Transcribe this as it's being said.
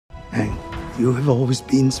Aang, you have always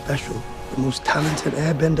been special. The most talented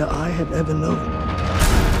airbender I have ever known.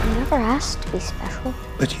 I never asked to be special.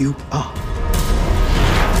 But you are.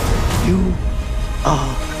 You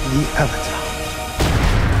are the Avatar.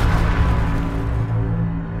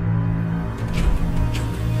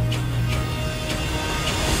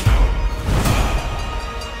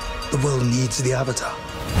 The world needs the Avatar.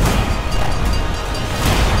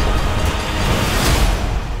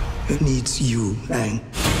 It needs you, Aang.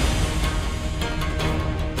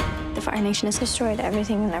 The Fire Nation has destroyed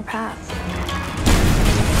everything in their path.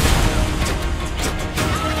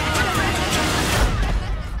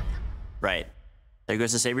 Right. There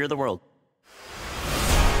goes the savior of the world.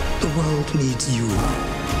 The world needs you.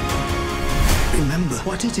 Remember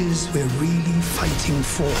what it is we're really fighting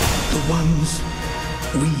for. The ones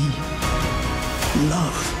we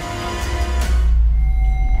love.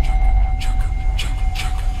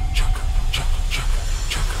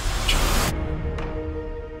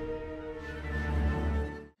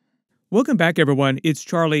 Welcome back, everyone. It's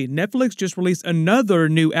Charlie. Netflix just released another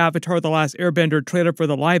new Avatar: The Last Airbender trailer for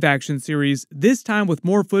the live-action series, this time with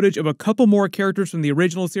more footage of a couple more characters from the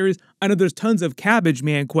original series. I know there's tons of Cabbage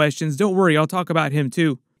Man questions. Don't worry, I'll talk about him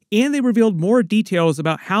too. And they revealed more details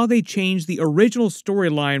about how they changed the original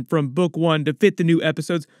storyline from Book 1 to fit the new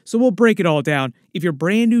episodes, so we'll break it all down. If you're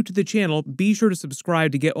brand new to the channel, be sure to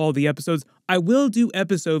subscribe to get all the episodes. I will do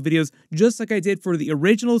episode videos just like I did for the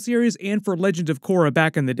original series and for Legend of Korra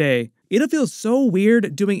back in the day. It'll feel so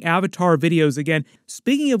weird doing Avatar videos again.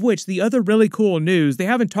 Speaking of which, the other really cool news, they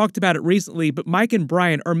haven't talked about it recently, but Mike and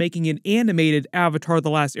Bryan are making an animated Avatar: The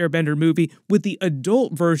Last Airbender movie with the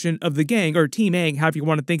adult version of the gang, or Team Aang, however you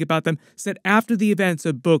want to think about them, set after the events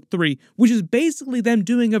of Book 3, which is basically them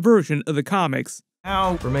doing a version of the comics.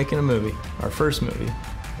 Now we're making a movie, our first movie.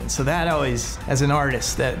 And so that always, as an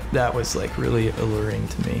artist, that was like really alluring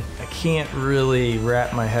to me. I can't really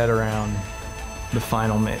wrap my head around the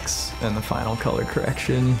final mix and the final color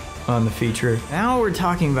correction on the feature. Now we're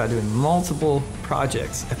talking about doing multiple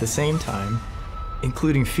projects at the same time,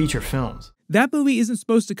 including feature films. That movie isn't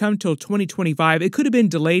supposed to come till 2025. It could have been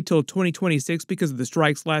delayed till 2026 because of the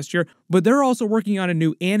strikes last year, but they're also working on a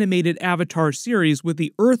new animated Avatar series with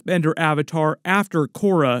the Earthbender Avatar after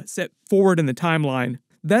Korra set forward in the timeline.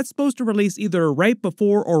 That's supposed to release either right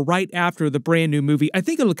before or right after the brand new movie. I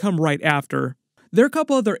think it'll come right after. There are a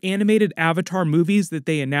couple other animated Avatar movies that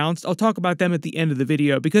they announced. I'll talk about them at the end of the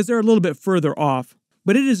video because they're a little bit further off.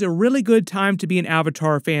 But it is a really good time to be an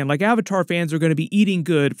Avatar fan. Like, Avatar fans are going to be eating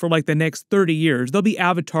good for like the next 30 years. They'll be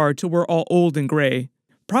Avatar till we're all old and gray.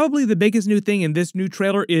 Probably the biggest new thing in this new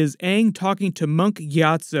trailer is Aang talking to Monk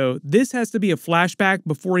Gyatso. This has to be a flashback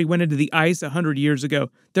before he went into the ice 100 years ago.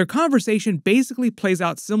 Their conversation basically plays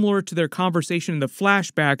out similar to their conversation in the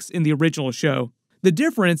flashbacks in the original show. The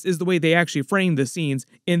difference is the way they actually frame the scenes,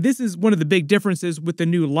 and this is one of the big differences with the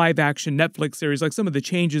new live-action Netflix series, like some of the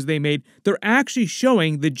changes they made. They're actually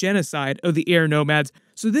showing the genocide of the air nomads.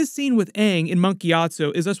 So this scene with Aang and Monk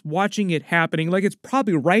Gyatso is us watching it happening, like it's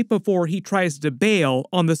probably right before he tries to bail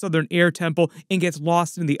on the Southern Air Temple and gets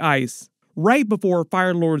lost in the ice. Right before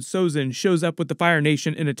Fire Lord Sozin shows up with the Fire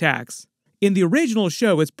Nation and attacks. In the original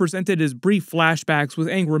show, it's presented as brief flashbacks with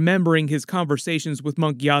Aang remembering his conversations with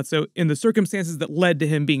Monk Gyatso and the circumstances that led to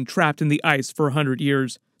him being trapped in the ice for 100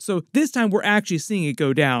 years. So this time we're actually seeing it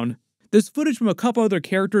go down. There's footage from a couple other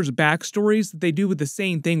characters' backstories that they do with the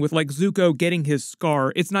same thing with like Zuko getting his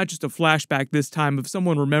scar. It's not just a flashback this time of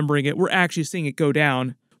someone remembering it, we're actually seeing it go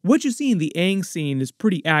down. What you see in the Aang scene is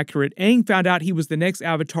pretty accurate. Aang found out he was the next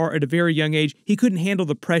Avatar at a very young age. He couldn't handle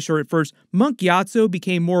the pressure at first. Monk Gyatso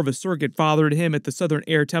became more of a surrogate father to him at the Southern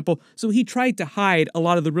Air Temple, so he tried to hide a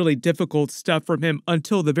lot of the really difficult stuff from him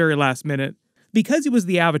until the very last minute. Because he was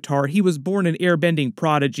the Avatar, he was born an airbending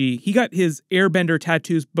prodigy. He got his airbender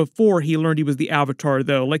tattoos before he learned he was the Avatar,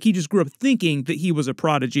 though. Like, he just grew up thinking that he was a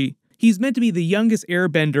prodigy. He's meant to be the youngest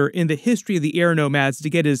airbender in the history of the air nomads to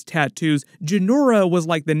get his tattoos. Jinora was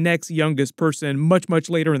like the next youngest person much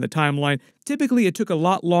later in the timeline. Typically, it took a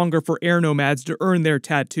lot longer for air nomads to earn their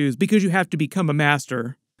tattoos because you have to become a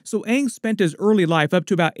master. So Aang spent his early life up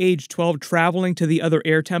to about age 12 traveling to the other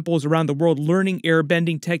air temples around the world, learning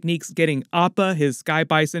airbending techniques, getting Appa, his sky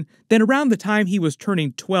bison. Then around the time he was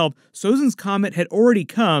turning 12, Sozin's comet had already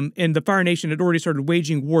come and the Fire Nation had already started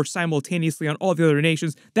waging war simultaneously on all the other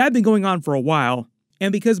nations. That had been going on for a while.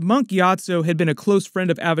 And because Monk Gyatso had been a close friend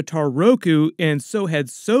of Avatar Roku, and so had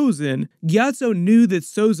Sozin, Gyatso knew that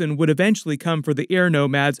Sozin would eventually come for the air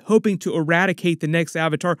nomads, hoping to eradicate the next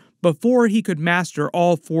Avatar before he could master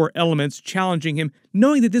all four elements, challenging him,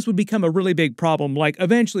 knowing that this would become a really big problem, like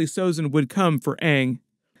eventually Sozin would come for Aang.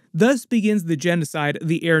 Thus begins the genocide of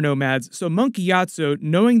the air nomads. So Monkey Yatso,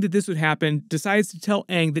 knowing that this would happen, decides to tell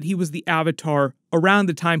Aang that he was the Avatar around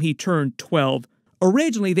the time he turned 12.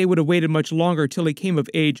 Originally, they would have waited much longer till he came of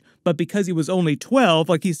age, but because he was only 12,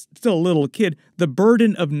 like he's still a little kid, the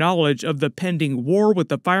burden of knowledge of the pending war with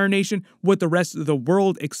the Fire Nation, what the rest of the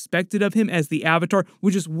world expected of him as the Avatar,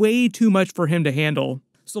 was just way too much for him to handle.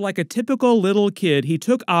 So like a typical little kid, he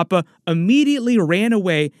took Appa, immediately ran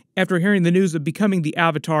away after hearing the news of becoming the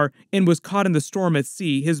Avatar, and was caught in the storm at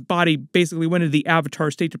sea. His body basically went into the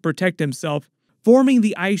Avatar state to protect himself, forming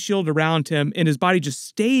the ice shield around him, and his body just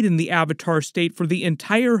stayed in the Avatar state for the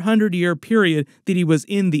entire 100-year period that he was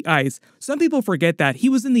in the ice. Some people forget that. He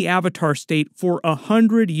was in the Avatar state for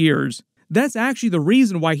 100 years. That's actually the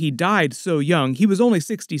reason why he died so young. He was only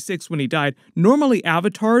 66 when he died. Normally,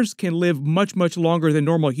 avatars can live much, much longer than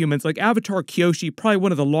normal humans. Like Avatar Kyoshi, probably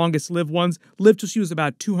one of the longest lived ones, lived till she was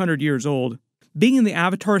about 200 years old. Being in the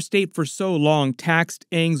Avatar state for so long taxed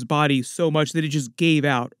Aang's body so much that it just gave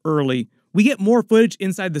out early. We get more footage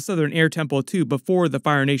inside the Southern Air Temple too before the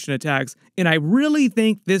Fire Nation attacks, and I really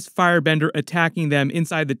think this firebender attacking them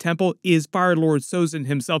inside the temple is Fire Lord Sozin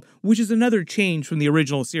himself, which is another change from the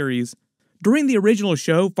original series. During the original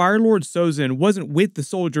show, Fire Lord Sozin wasn't with the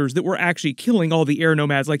soldiers that were actually killing all the air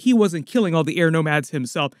nomads. Like, he wasn't killing all the air nomads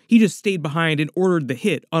himself. He just stayed behind and ordered the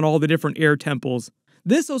hit on all the different air temples.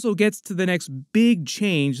 This also gets to the next big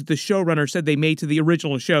change the showrunner said they made to the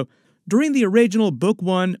original show. During the original Book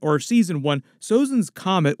 1 or Season 1, Sozin's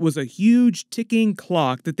comet was a huge ticking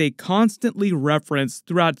clock that they constantly referenced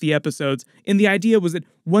throughout the episodes, and the idea was that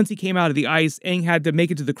once he came out of the ice, Aang had to make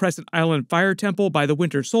it to the Crescent Island Fire Temple by the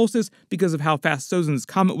winter solstice because of how fast Sozin's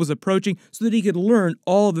comet was approaching, so that he could learn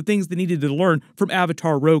all the things they needed to learn from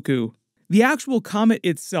Avatar Roku. The actual comet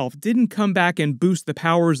itself didn't come back and boost the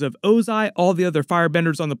powers of Ozai, all the other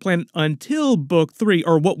firebenders on the planet, until Book 3,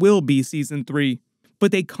 or what will be Season 3.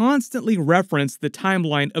 But they constantly reference the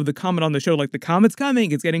timeline of the comet on the show, like the comet's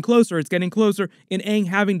coming, it's getting closer, and Aang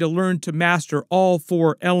having to learn to master all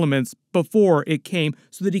 4 elements before it came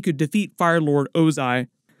so that he could defeat Fire Lord Ozai.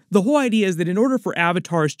 The whole idea is that in order for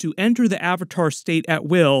avatars to enter the avatar state at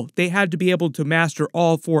will, they had to be able to master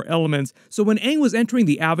all 4 elements. So when Aang was entering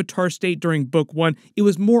the avatar state during Book 1, it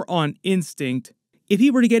was more on instinct. If he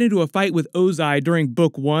were to get into a fight with Ozai during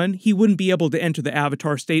Book 1, he wouldn't be able to enter the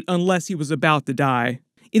Avatar state unless he was about to die.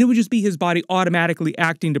 And it would just be his body automatically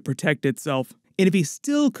acting to protect itself. And if he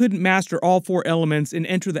still couldn't master all 4 elements and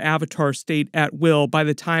enter the Avatar state at will by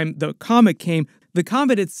the time the comet came, the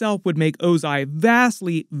comet itself would make Ozai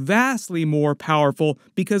vastly, vastly more powerful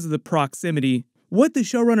because of the proximity. What the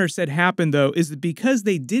showrunner said happened, though, is that because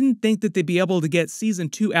they didn't think that they'd be able to get Season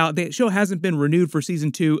 2 out, the show hasn't been renewed for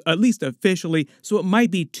Season 2, at least officially, so it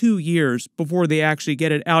might be 2 years before they actually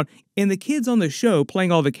get it out. And the kids on the show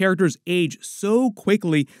playing all the characters age so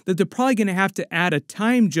quickly that they're probably going to have to add a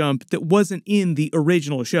time jump that wasn't in the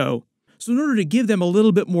original show. So in order to give them a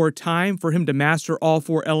little bit more time for him to master all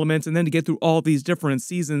 4 elements and then to get through all these different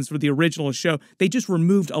seasons for the original show, they just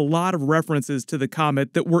removed a lot of references to the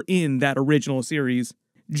comet that were in that original series.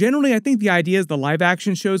 Generally, I think the idea is the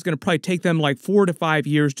live-action show is going to probably take them like 4 to 5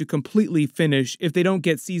 years to completely finish if they don't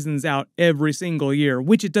get seasons out every single year,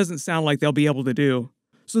 which it doesn't sound like they'll be able to do.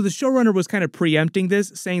 So the showrunner was kind of preempting this,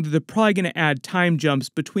 saying that they're probably going to add time jumps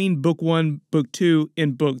between Book 1, Book 2,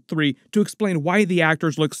 and Book 3 to explain why the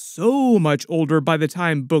actors look so much older by the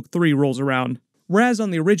time Book 3 rolls around. Whereas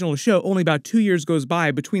on the original show, only about 2 years goes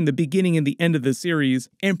by between the beginning and the end of the series,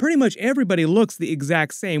 and pretty much everybody looks the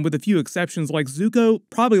exact same, with a few exceptions. Like Zuko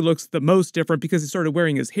probably looks the most different because he started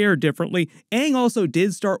wearing his hair differently. Aang also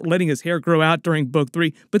did start letting his hair grow out during Book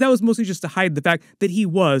 3, but that was mostly just to hide the fact that he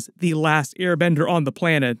was the last airbender on the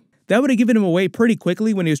planet. That would have given him away pretty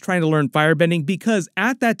quickly when he was trying to learn firebending, because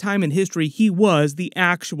at that time in history, he was the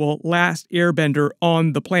actual last airbender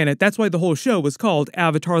on the planet. That's why the whole show was called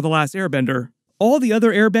Avatar: The Last Airbender. All the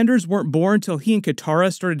other airbenders weren't born until he and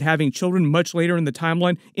Katara started having children much later in the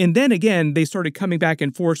timeline, and then again, they started coming back in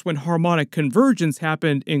force when harmonic convergence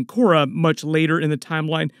happened in Korra much later in the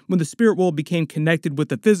timeline, when the spirit world became connected with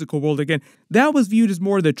the physical world again. That was viewed as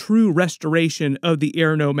more the true restoration of the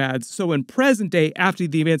air nomads. So in present day, after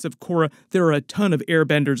the events of Korra, there are a ton of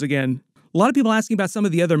airbenders again. A lot of people asking about some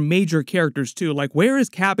of the other major characters too, like where is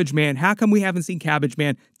Cabbage Man? How come we haven't seen Cabbage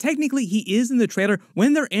Man? Technically, he is in the trailer.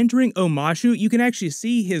 When they're entering Omashu, you can actually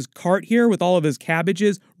see his cart here with all of his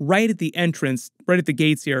cabbages right at the entrance, right at the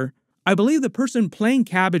gates here. I believe the person playing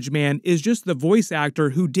Cabbage Man is just the voice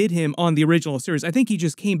actor who did him on the original series. I think he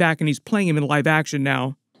just came back and he's playing him in live action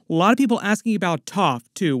now. A lot of people asking about Toph,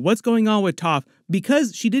 too. What's going on with Toph?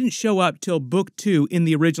 Because she didn't show up till book 2 in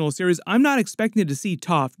the original series, I'm not expecting to see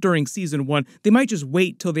Toph during season 1. They might just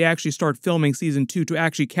wait till they actually start filming season 2 to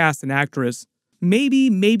actually cast an actress.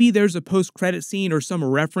 Maybe there's a post-credit scene or some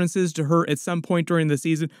references to her at some point during the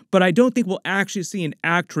season, but I don't think we'll actually see an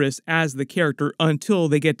actress as the character until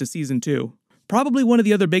they get to season 2. Probably one of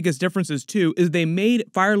the other biggest differences, too, is they made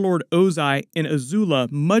Fire Lord Ozai and Azula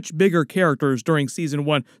much bigger characters during Season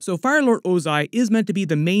 1. So Fire Lord Ozai is meant to be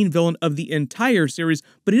the main villain of the entire series,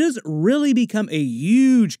 but he doesn't really become a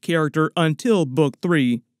huge character until Book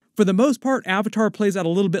 3. For the most part, Avatar plays out a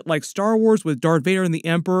little bit like Star Wars with Darth Vader and the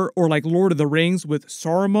Emperor, or like Lord of the Rings with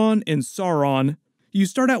Saruman and Sauron. You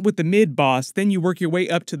start out with the mid-boss, then you work your way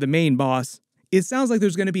up to the main boss. It sounds like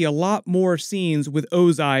there's going to be a lot more scenes with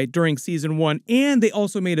Ozai during Season 1, and they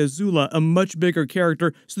also made Azula a much bigger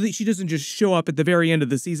character so that she doesn't just show up at the very end of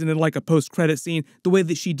the season in like a post-credit scene the way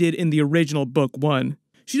that she did in the original Book 1.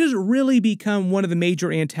 She doesn't really become one of the major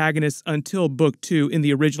antagonists until Book 2 in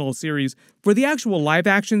the original series. For the actual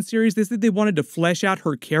live-action series, they said they wanted to flesh out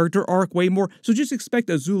her character arc way more, so just expect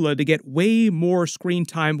Azula to get way more screen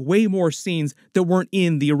time, way more scenes that weren't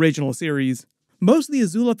in the original series. Most of the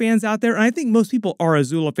Azula fans out there, and I think most people are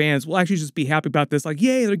Azula fans, will actually just be happy about this, like,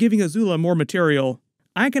 yay, they're giving Azula more material.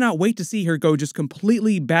 I cannot wait to see her go just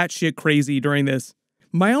completely batshit crazy during this.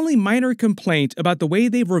 My only minor complaint about the way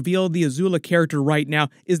they've revealed the Azula character right now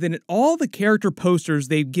is that in all the character posters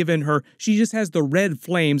they've given her, she just has the red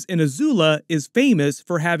flames, and Azula is famous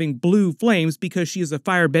for having blue flames because she is a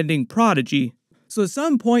firebending prodigy. So at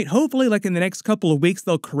some point, hopefully like in the next couple of weeks,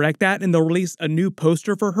 they'll correct that and they'll release a new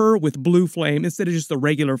poster for her with blue flame instead of just the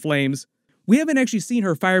regular flames. We haven't actually seen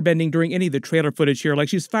her firebending during any of the trailer footage here, like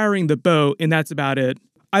she's firing the bow and that's about it.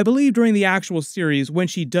 I believe during the actual series, when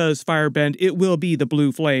she does firebend, it will be the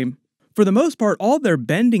blue flame. For the most part, all their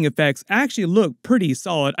bending effects actually look pretty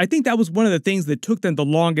solid. I think that was one of the things that took them the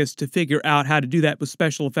longest to figure out how to do that with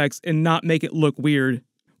special effects and not make it look weird.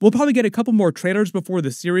 We'll probably get a couple more trailers before the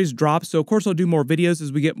series drops, so of course I'll do more videos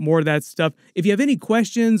as we get more of that stuff. If you have any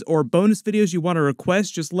questions or bonus videos you want to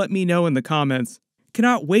request, just let me know in the comments.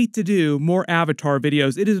 Cannot wait to do more Avatar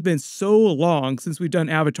videos. It has been so long since we've done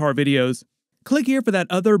Avatar videos. Click here for that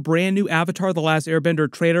other brand new Avatar The Last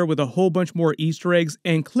Airbender trailer with a whole bunch more Easter eggs,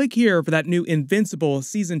 and click here for that new Invincible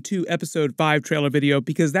Season 2 Episode 5 trailer video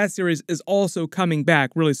because that series is also coming back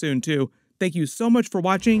really soon too. Thank you so much for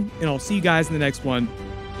watching, and I'll see you guys in the next one.